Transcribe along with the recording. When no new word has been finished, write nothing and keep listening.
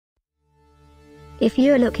If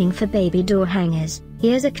you're looking for baby door hangers,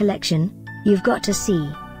 here's a collection you've got to see.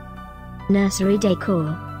 Nursery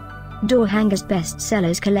Decor Door Hangers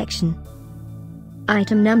Bestsellers Collection.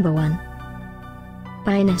 Item number 1.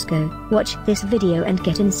 By Nesco. Watch this video and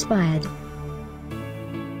get inspired.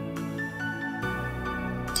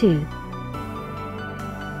 2.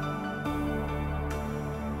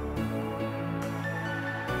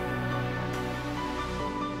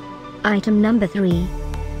 Item number 3.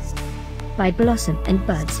 By Blossom and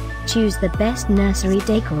Buds. Choose the best nursery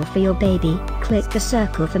decor for your baby. Click the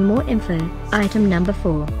circle for more info. Item number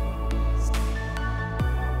 4.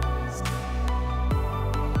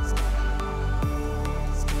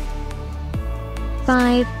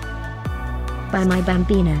 By My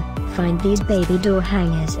Bambino. Find these baby door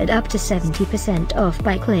hangers at up to 70% off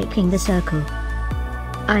by clicking the circle.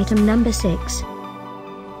 Item number 6.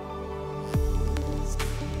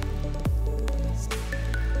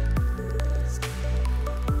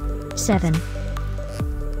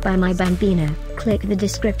 By My Bambino. Click the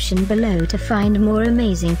description below to find more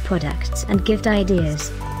amazing products and gift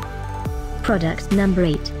ideas. Product number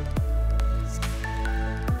 8.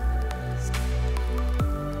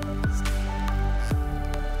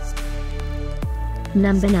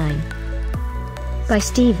 Number 9. By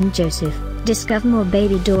Stephen Joseph. Discover more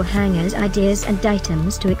baby door hangers ideas and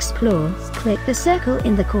items to explore. Click the circle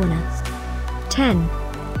in the corner. 10.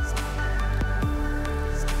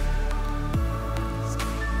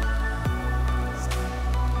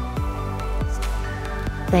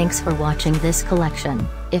 Thanks for watching this collection.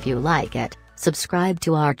 If you like it, subscribe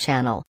to our channel.